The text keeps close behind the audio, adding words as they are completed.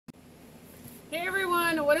Hey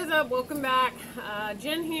everyone, what is up? Welcome back.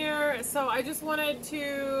 Jen here. So I just wanted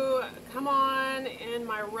to come on in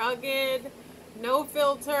my rugged, no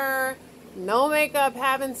filter, no makeup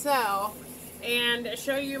having self and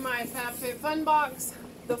show you my Fabfitfun box,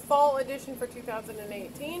 the fall edition for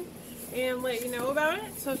 2018, and let you know about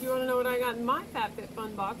it. So if you want to know what I got in my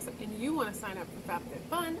Fabfitfun box and you want to sign up for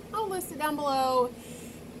Fabfitfun, I'll list it down below.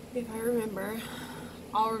 If I remember,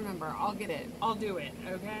 I'll get it. I'll do it,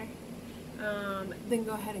 okay? Then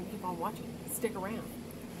go ahead and keep on watching. Stick around.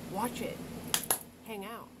 Watch it. Hang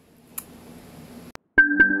out.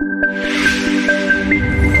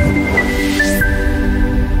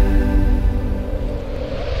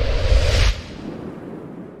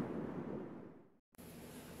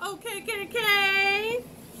 Okay.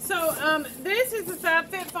 So, this is the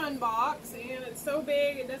Fabfitfun box, and it's so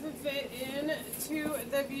big it doesn't fit into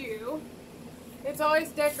the view. It's always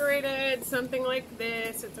decorated something like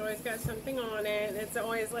this. It's always got something on it. It's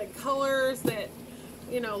always like colors that,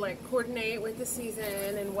 you know, like coordinate with the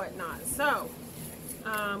season and whatnot. So,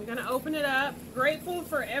 I'm going to open it up. Grateful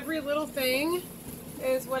for every little thing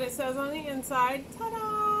is what it says on the inside.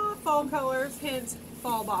 Ta-da! Fall colors, hence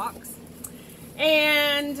fall box.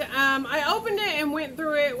 And I opened it and went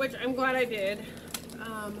through it, which I'm glad I did.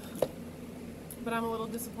 But I'm a little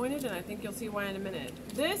disappointed, and I think you'll see why in a minute.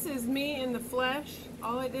 This is me in the flesh.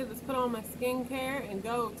 All I did was put on my skincare and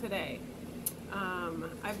go today.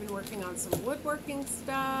 I've been working on some woodworking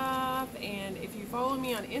stuff, and if you follow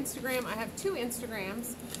me on Instagram, I have two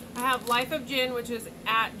Instagrams. I have Lifeofjenn, which is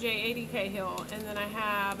at J80Khill, and then I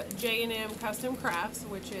have J&M Custom Crafts,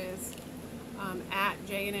 which is at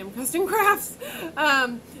J&M Custom Crafts.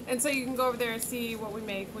 And so you can go over there and see what we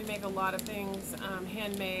make. We make a lot of things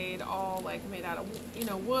handmade, all like made out of, you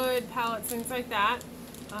know, wood, pallets, things like that.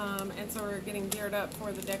 And so we're getting geared up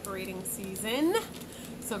for the decorating season.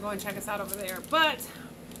 So go and check us out over there. But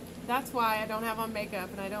that's why I don't have on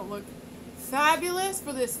makeup and I don't look fabulous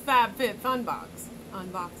for this Fabfitfun box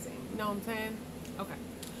unboxing. You know what I'm saying? Okay.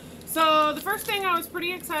 So the first thing I was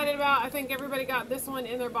pretty excited about, I think everybody got this one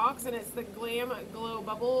in their box, and it's the Glam Glow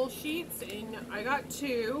Bubble Sheets, and I got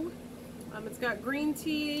two. It's got green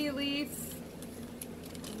tea leaf,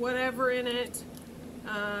 whatever in it.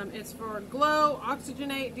 It's for glow,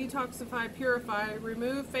 oxygenate, detoxify, purify,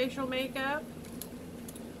 remove facial makeup.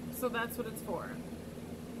 So that's what it's for.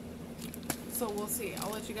 So we'll see.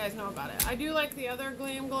 I'll let you guys know about it. I do like the other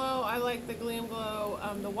Glam Glow. I like the Glam Glow,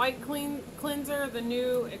 the white cleanser, the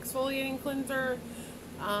new exfoliating cleanser,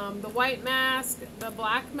 the white mask, the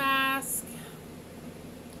black mask.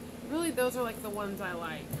 Really, those are like the ones I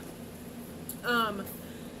like.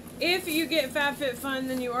 If you get Fabfitfun,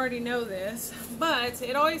 then you already know this, but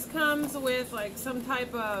it always comes with like some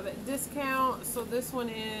type of discount. So this one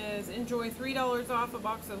is enjoy $3 off a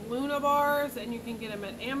box of Luna bars, and you can get them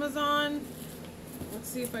at Amazon. Let's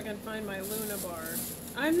see if I can find my Luna bar.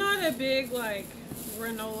 I'm not a big like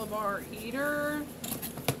granola bar eater,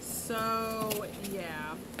 so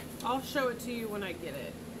yeah, I'll show it to you when I get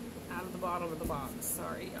it out of the bottom of the box.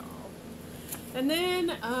 Sorry, y'all. And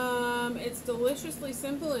then it's deliciously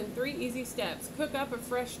simple in 3 easy steps. Cook up a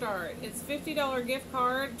fresh start. It's $50 gift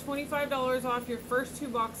card, $25 off your first 2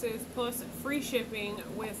 boxes, plus free shipping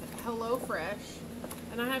with HelloFresh.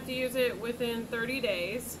 And I have to use it within 30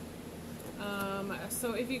 days.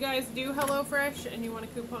 So if you guys do HelloFresh and you want a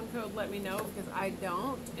coupon code, let me know, because I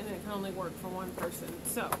don't, and it can only work for one person.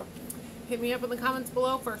 So hit me up in the comments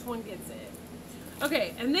below. First one gets it.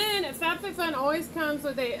 Okay, and then Fabfitfun always comes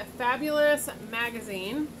with a fabulous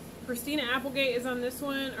magazine. Christina Applegate is on this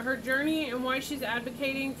one. Her journey and why she's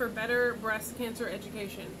advocating for better breast cancer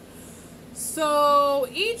education. So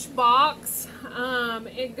each box,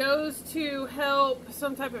 it goes to help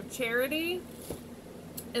some type of charity.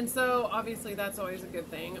 And so obviously that's always a good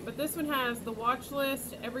thing. But this one has the watch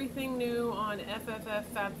list, everything new on FFF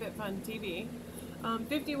Fabfitfun TV.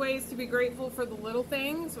 50 ways to be grateful for the little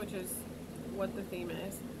things, which is what the theme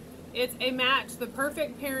is. It's a match, the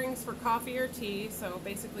perfect pairings for coffee or tea. So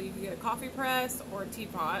basically you can get a coffee press or a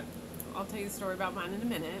teapot. I'll tell you the story about mine in a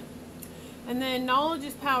minute. And then knowledge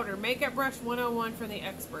is powder, makeup brush 101 for the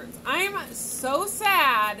experts. I am so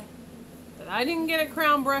sad that I didn't get a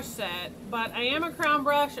crown brush set, but I am a crown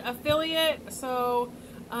brush affiliate, so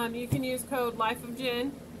you can use code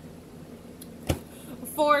Lifeofjenn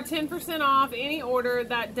for 10% off any order.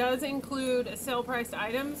 That does include sale priced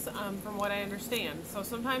items, from what I understand. So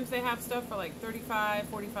sometimes they have stuff for like 35,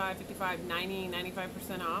 45, 55, 90,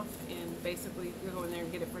 95% off, and basically you can go in there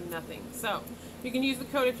and get it for nothing. So you can use the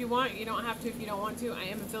code if you want. You don't have to if you don't want to. I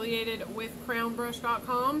am affiliated with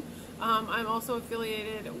crownbrush.com. I'm also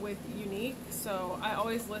affiliated with Unique, so I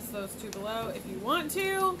always list those two below. If you want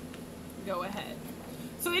to, go ahead.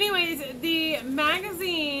 So anyways, the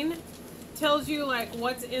magazine tells you like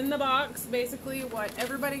what's in the box, basically what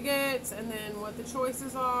everybody gets, and then what the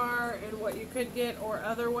choices are and what you could get or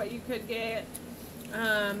other what you could get.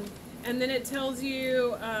 And then it tells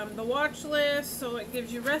you the watch list, so it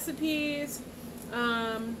gives you recipes.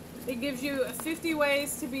 It gives you 50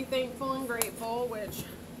 ways to be thankful and grateful, which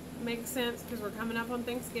makes sense because we're coming up on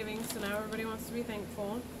Thanksgiving, so now everybody wants to be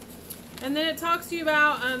thankful. And then it talks to you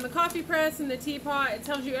about the coffee press and the teapot. It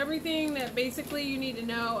tells you everything that basically you need to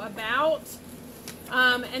know about.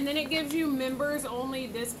 And then it gives you members only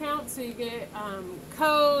discounts, so you get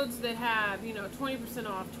codes that have, you know, 20%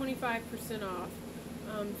 off, 25% off,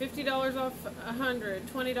 $50 off 100,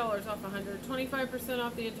 $20 off 100, 25%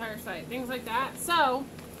 off the entire site, things like that. So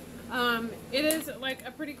it is like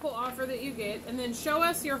a pretty cool offer that you get. And then show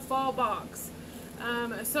us your fall box.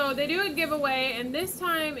 So they do a giveaway, and this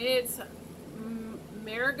time it's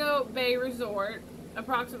Marigot Bay Resort,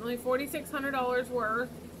 approximately $4,600 worth.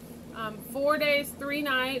 4 days, 3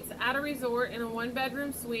 nights at a resort in a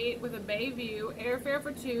 1-bedroom suite with a bay view, airfare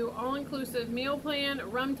for 2, all-inclusive meal plan,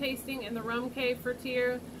 rum tasting, and the rum cave for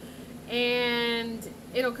tier. And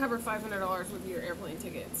it'll cover $500 with your airplane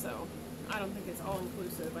ticket, so I don't think it's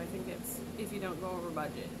all-inclusive. I think it's if you don't go over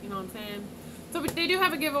budget. You know what I'm saying? So they do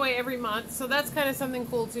have a giveaway every month, so that's kind of something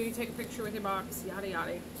cool too. You take a picture with your box, yada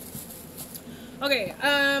yada. Okay,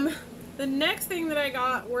 the next thing that I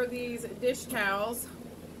got were these dish towels.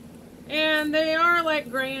 And they are like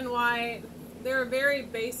gray and white. They're a very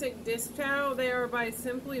basic dish towel. They are by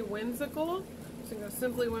Simply Whimsical. So you can go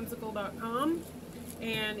simplywhimsical.com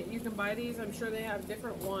and you can buy these. I'm sure they have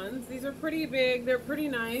different ones. These are pretty big. They're pretty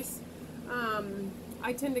nice.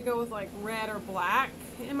 I tend to go with like red or black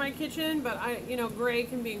in my kitchen, but gray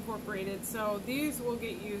can be incorporated. So these will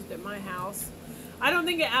get used at my house. I don't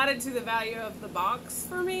think it added to the value of the box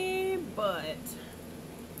for me, but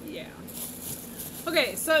yeah.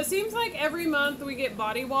 Okay, so it seems like every month we get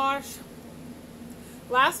body wash.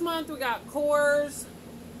 Last month we got Coors,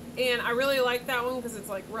 and I really like that one because it's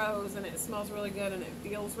like rose and it smells really good and it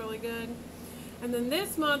feels really good. And then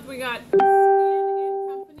this month we got Skin and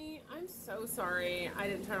Company. I'm so sorry I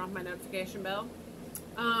didn't turn off my notification bell.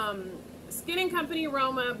 Skin and Company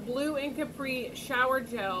Aroma Blue and Capri Shower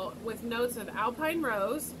Gel with notes of Alpine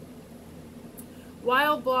Rose,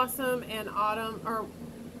 Wild Blossom, and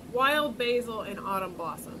Wild Basil and Autumn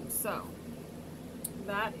Blossoms. So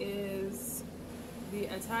that is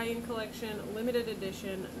the Italian Collection Limited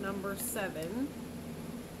Edition number 7.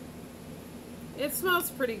 It smells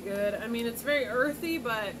pretty good. I mean, it's very earthy,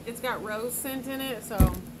 but it's got rose scent in it,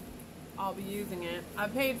 so I'll be using it. I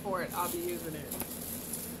paid for it. I'll be using it.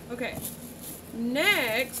 Okay.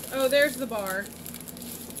 Next, oh, there's the bar.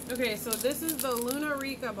 Okay, so this is the Luna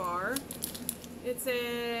Rica bar. It's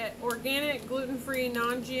a organic, gluten-free,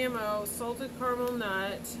 non-GMO, salted caramel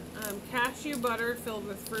nut, cashew butter filled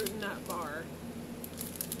with fruit and nut bar.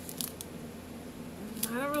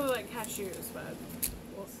 I don't really like cashews, but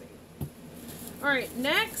we'll see. Alright,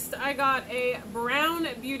 next I got a brown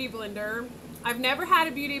beauty blender. I've never had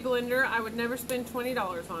a beauty blender. I would never spend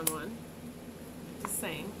 $20 on one. Just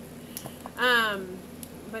saying.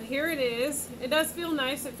 But here it is. It does feel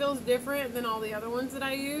nice. It feels different than all the other ones that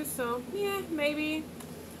I use. So, yeah, maybe.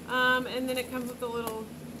 And then it comes with the little,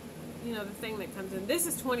 the thing that comes in. This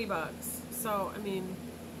is 20 bucks. So, I mean,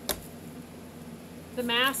 the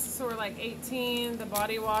masks were like 18. The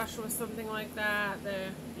body wash was something like that.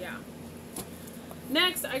 Yeah.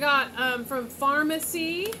 Next, I got from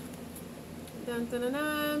Pharmacy. Dun, dun, dun,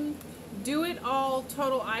 dun. Do It All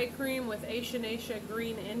Total Eye Cream with Echinacea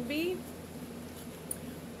Green Envy.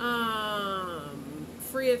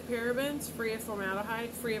 Free of parabens, free of formaldehyde,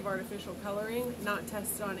 free of artificial coloring, not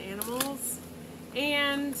tested on animals.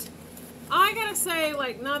 And I gotta say,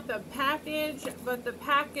 like, not the package, but the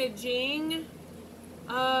packaging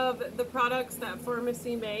of the products that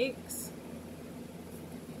Pharmacy makes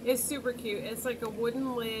is super cute. It's like a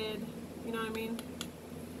wooden lid, you know what I mean?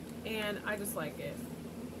 And I just like it.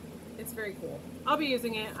 It's very cool. I'll be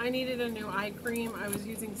using it. I needed a new eye cream. I was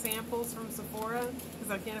using samples from Sephora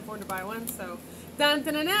because I can't afford to buy one. So, dun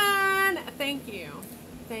dun dun dun! Thank you.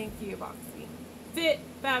 Thank you, Boxy.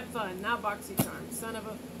 Fabfitfun, not boxycharm. Son of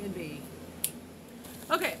a bee.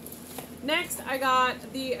 Okay. Next, I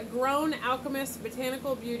got the Grown Alchemist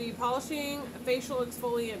Botanical Beauty Polishing Facial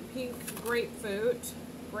Exfoliant Pink Grapefruit.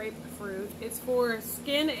 It's for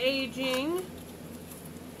skin aging.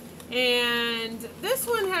 And this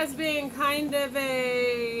one has been kind of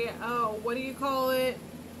a, what do you call it?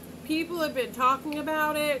 people have been talking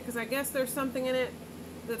about it because I guess there's something in it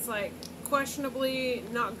that's like questionably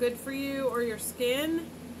not good for you or your skin.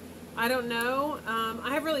 I don't know.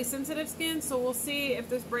 I have really sensitive skin, so we'll see if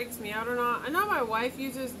this breaks me out or not. I know my wife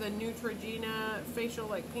uses the Neutrogena facial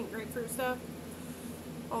like pink grapefruit stuff,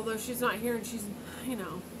 although she's not here and she's, you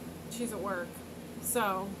know, she's at work.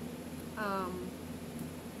 So,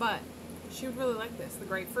 but she would really like this, the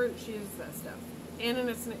grapefruit. She uses that stuff. And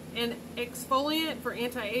it's an exfoliant for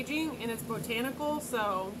anti-aging, and it's botanical,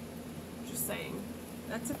 so just saying.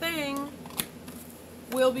 That's a thing.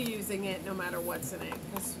 We'll be using it no matter what's in it,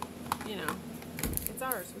 because, you know, it's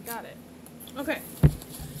ours. We got it. Okay.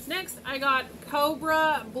 Next, I got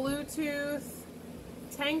Cobra Bluetooth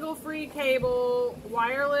tangle-free cable,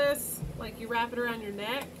 wireless, like you wrap it around your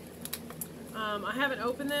neck. I haven't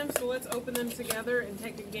opened them, so let's open them together and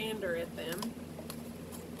take a gander at them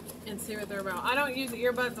and see what they're about. I don't use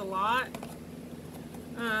earbuds a lot,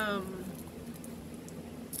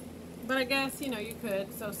 but I guess, you know, you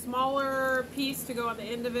could. So smaller piece to go on the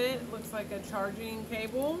end of it. Looks like a charging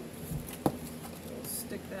cable. We'll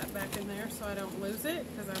stick that back in there so I don't lose it,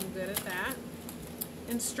 because I'm good at that.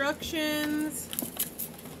 Instructions.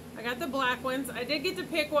 I got the black ones. I did get to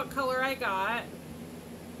pick what color I got.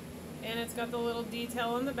 And it's got the little detail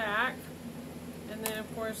on the back. And then,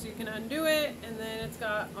 of course, you can undo it. And then it's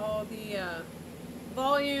got all the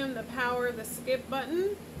volume, the power, the skip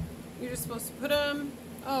button. You're just supposed to put them.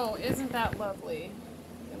 Oh, isn't that lovely?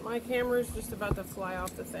 And my camera's just about to fly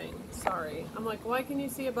off the thing. Sorry. I'm like, why can you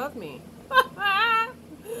see above me?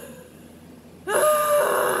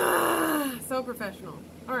 So professional.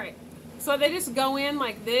 All right. So they just go in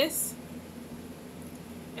like this.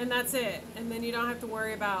 And that's it. And then you don't have to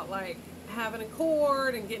worry about like having a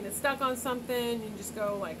cord and getting it stuck on something. You just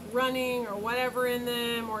go like running or whatever in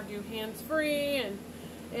them, or do hands-free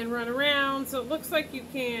and run around. So it looks like you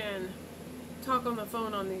can talk on the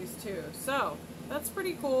phone on these too. So that's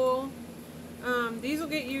pretty cool. These will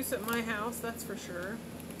get used at my house, that's for sure.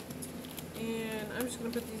 And I'm just going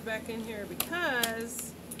to put these back in here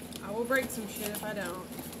because I will break some shit if I don't.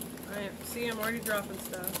 See, I'm already dropping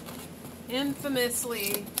stuff.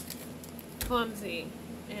 Infamously clumsy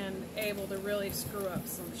and able to really screw up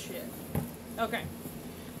some shit. Okay.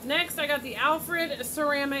 Next, I got the Alfred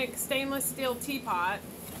ceramic stainless steel teapot.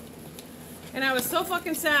 And I was so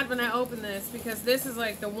fucking sad when I opened this, because this is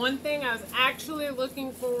like the one thing I was actually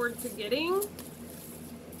looking forward to getting.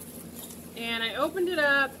 And I opened it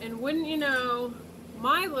up, and wouldn't you know,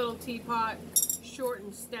 my little teapot, short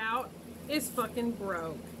and stout, is fucking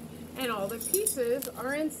broke. And all the pieces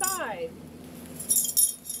are inside.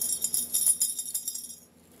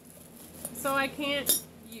 So I can't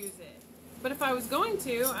use it. But if I was going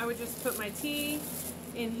to, I would just put my tea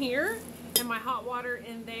in here and my hot water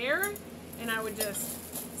in there, and I would just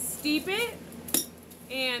steep it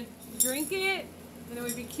and drink it, and it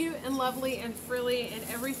would be cute and lovely and frilly and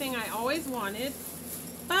everything I always wanted.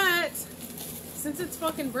 But since it's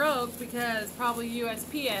fucking broke, because probably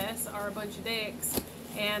USPS are a bunch of dicks,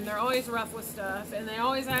 and they're always rough with stuff, and they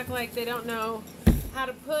always act like they don't know how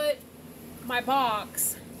to put my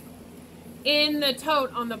box in the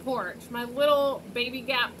tote on the porch. My little baby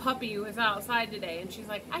Gap puppy was outside today, and she's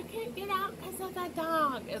like, I can't get out because of the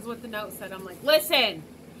dog, is what the note said. I'm like, listen,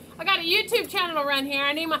 I got a YouTube channel to run here.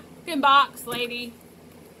 I need my fucking box, lady.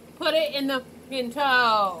 Put it in the fucking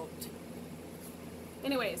tote.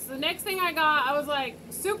 Anyways, the next thing I got, I was like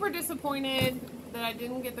super disappointed that I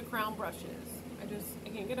didn't get the crown brushes.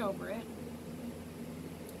 I can't get over it.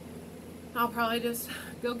 I'll probably just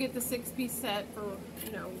go get the 6-piece set for,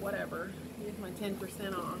 you know, whatever. Use my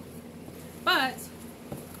 10% off. But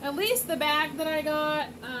at least the bag that I got,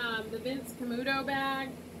 the Vince Camuto bag,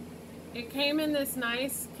 it came in this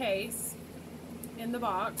nice case in the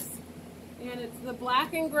box. And it's the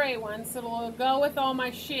black and gray one, so it'll go with all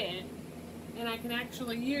my shit. And I can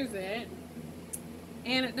actually use it.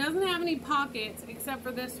 And it doesn't have any pockets except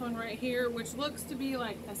for this one right here, which looks to be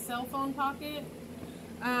like a cell phone pocket.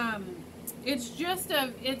 It's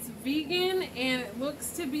vegan, and it looks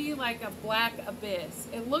to be like a black abyss.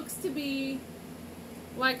 It looks to be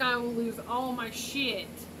like I will lose all my shit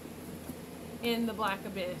in the black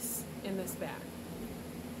abyss in this bag.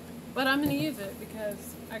 But I'm going to use it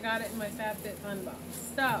because I got it in my Fabfitfun box.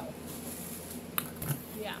 So,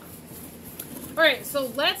 yeah. Alright,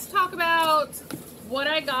 so let's talk about what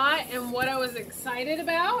I got and what I was excited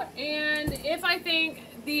about, and if I think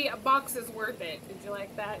the box is worth it. Did you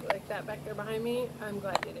like that? You like that back there behind me? I'm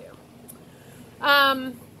glad you do.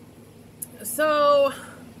 So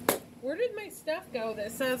where did my stuff go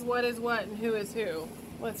that says what is what and who is who?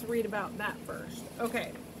 Let's read about that first.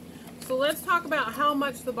 Okay, So let's talk about how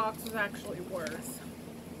much the box was actually worth,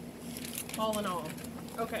 all in all.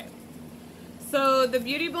 Okay, so the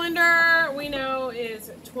Beauty Blender we know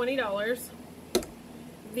is $20.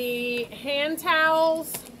 The hand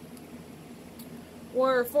towels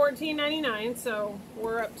were $14.99, so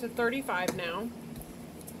we're up to $35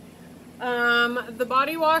 now. The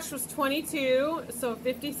body wash was $22, so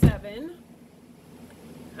 $57.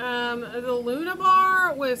 The Luna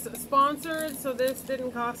bar was sponsored, so this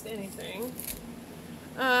didn't cost anything.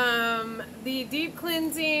 The deep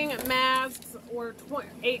cleansing masks were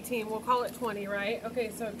 18. We'll call it 20, right? Okay,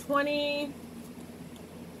 so 20,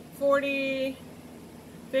 40,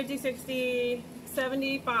 50, 60,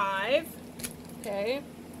 75. Okay.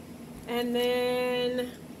 And then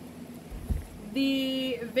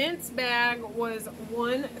the Vince bag was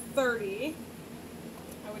 $130.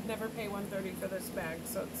 I would never pay $130 for this bag,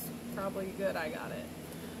 so it's probably good I got it.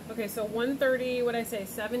 Okay, so $130, what'd I say,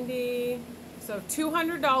 70, so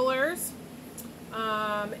 $200.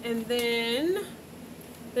 And then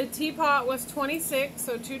the teapot was $26,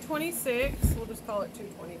 so $226. We'll just call it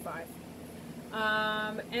 $225.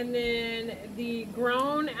 And then the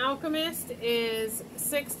Grown Alchemist is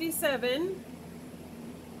 $67,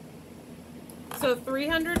 so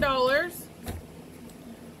 $300.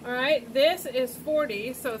 All right, this is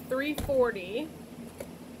 $40, so $340.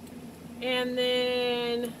 And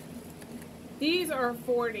then these are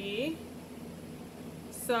 $40,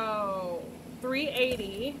 so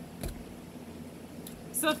 $380.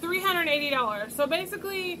 So $380. So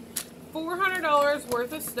basically $400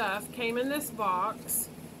 worth of stuff came in this box,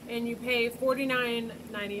 and you pay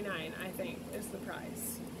 $49.99, I think, is the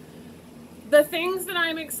price. The things that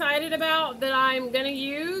I'm excited about that I'm going to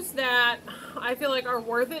use that I feel like are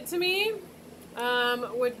worth it to me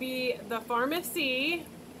would be the Pharmacy.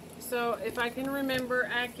 So if I can remember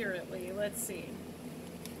accurately, let's see.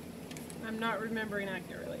 I'm not remembering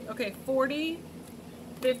accurately. Okay, 40,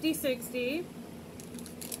 50, 60,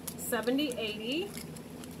 70, 80,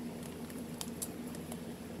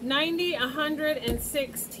 90,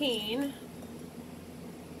 116.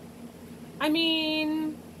 I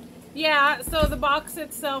mean, yeah, so the box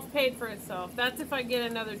itself paid for itself. That's if I get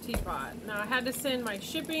another teapot. Now, I had to send my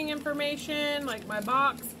shipping information, like my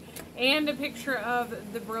box, and a picture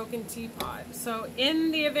of the broken teapot. So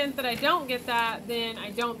in the event that I don't get that, then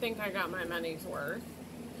I don't think I got my money's worth.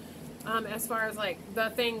 As far as like the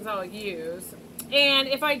things I'll use. And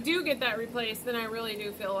if I do get that replaced, then I really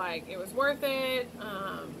do feel like it was worth it.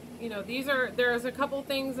 You know, there's a couple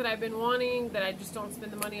things that I've been wanting that I just don't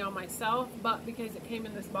spend the money on myself, but because it came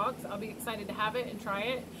in this box, I'll be excited to have it and try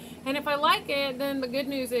it. And if I like it, then the good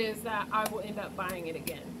news is that I will end up buying it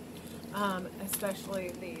again.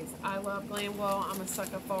 Especially these. I love Glam Glow. I'm a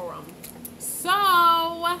sucker for them. So,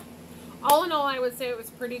 all in all, I would say it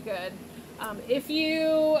was pretty good. If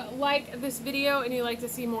you like this video and you like to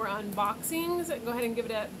see more unboxings, go ahead and give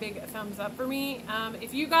it a big thumbs up for me.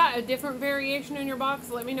 If you got a different variation in your box,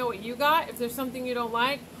 let me know what you got. If there's something you don't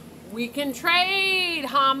like, we can trade,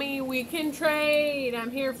 homie. We can trade. I'm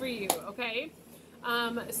here for you, okay?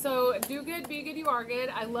 So do good, be good, you are good.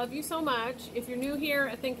 I love you so much. If you're new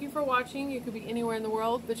here, thank you for watching. You could be anywhere in the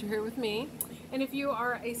world, but you're here with me. And if you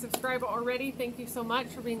are a subscriber already, thank you so much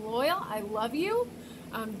for being loyal. I love you.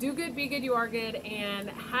 Do good, be good, you are good, and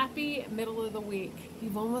happy middle of the week.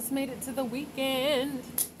 You've almost made it to the weekend.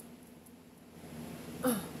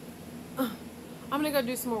 I'm gonna go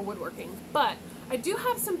do some more woodworking, but I do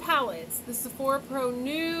have some palettes. The Sephora Pro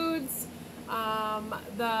Nudes,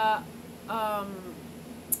 a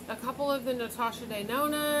couple of the Natasha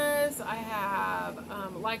Denonas. I have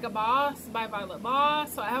Like a Boss by Violet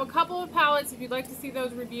Boss. So I have a couple of palettes. If you'd like to see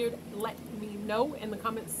those reviewed, let me know in the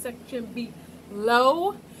comments section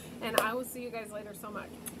below. And I will see you guys later so much.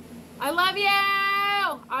 I love you!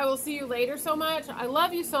 I will see you later so much. I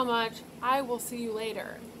love you so much. I will see you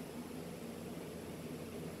later.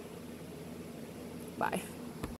 Bye.